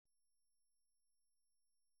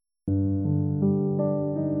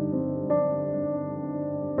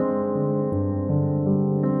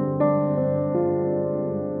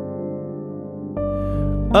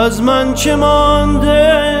از من چه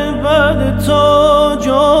مانده بعد تو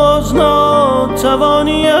جز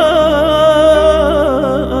ناتوانیم،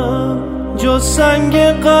 جز سنگ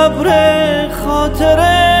قبر خاطر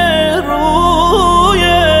روی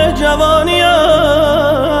جوانیم.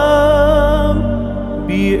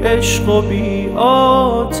 بی عشق و بی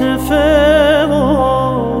عاطفه و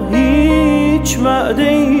هیچ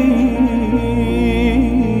وعده‌ای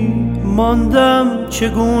ماندم،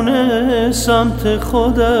 چگونه سمت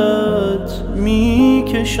خودت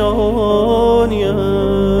میکشانیم.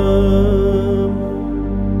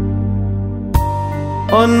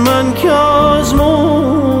 آن من که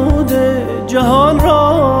آزموده جهان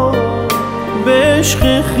را به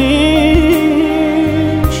عشق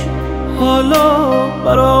خویش، حالا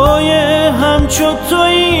برای همچو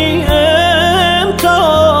تویی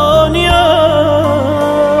امتحانیم.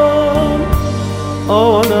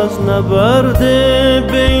 آن از نبرد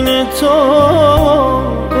بین تو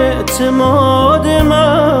اعتماد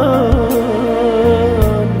من،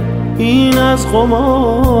 این از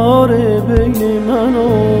قمار بین من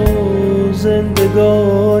و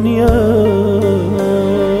زندگانیم.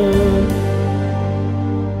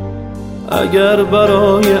 اگر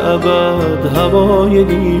برای ابد هوای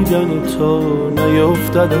دیدن تو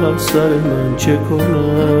نیفتد از سر من چه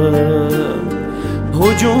کنم؟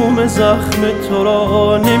 هجوم زخم تو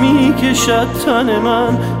را نمی کشد تن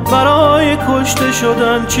من، برای کشته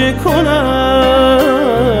شدن چه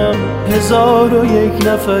کنم؟ 1001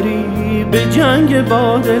 نفری به جنگ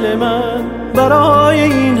با دل من، برای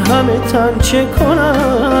این همه تن چه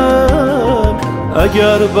کنم؟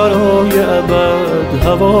 اگر برای ابد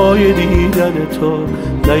هوای دیدن تو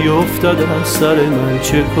نیفتد از سر من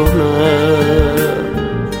چه کنم؟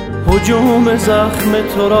 هجوم زخم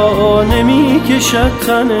تو را نمی کشد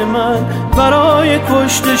تن من، برای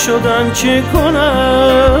کشته شدن چه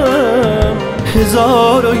کنم؟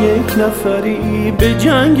 1001 نفری به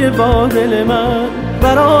جنگ با دل من،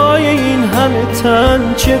 برای این همه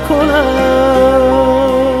تن چه کنم؟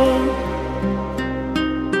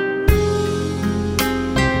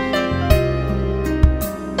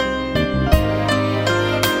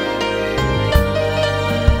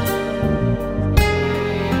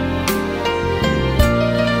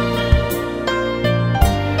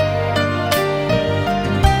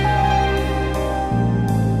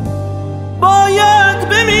 باید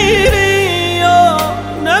بمیری یا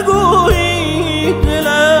نگویی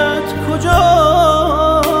دلت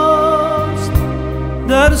کجاست؟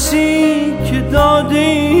 درسی که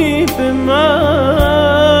دادی به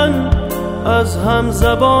من از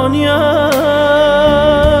همزبانیم،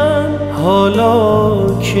 حالا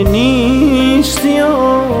که نیستی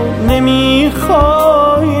یا نمیخوایم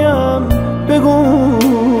بگو،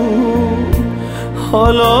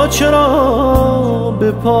 حالا چرا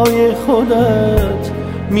به پای خودت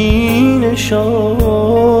می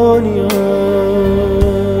نشانیم؟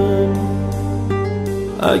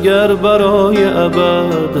 اگر برای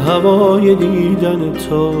ابد هوای دیدن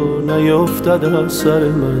تو نیفتد از سر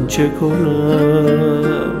من چه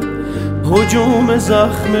کنم؟ هجوم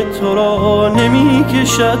زخم تو را نمی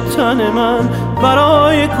کشد تن من،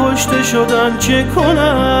 برای کشته شدن چه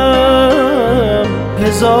کنم؟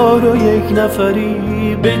 1001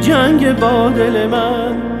 نفری به جنگ با دل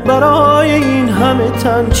من، برای این همه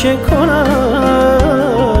تن چه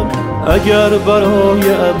کنم؟ اگر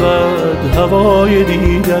برای ابد هوای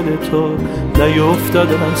دیدن تو نیفتد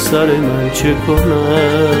از سر من چه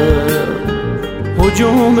کنم؟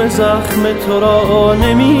 هجوم زخم تو را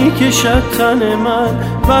نمی کشد تن من،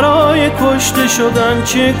 برای کشته شدن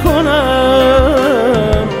چه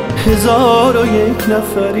کنم؟ 1001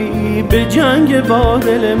 نفری به جنگ با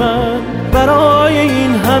دل من، برای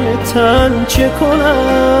این همه تن چه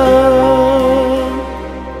کنم؟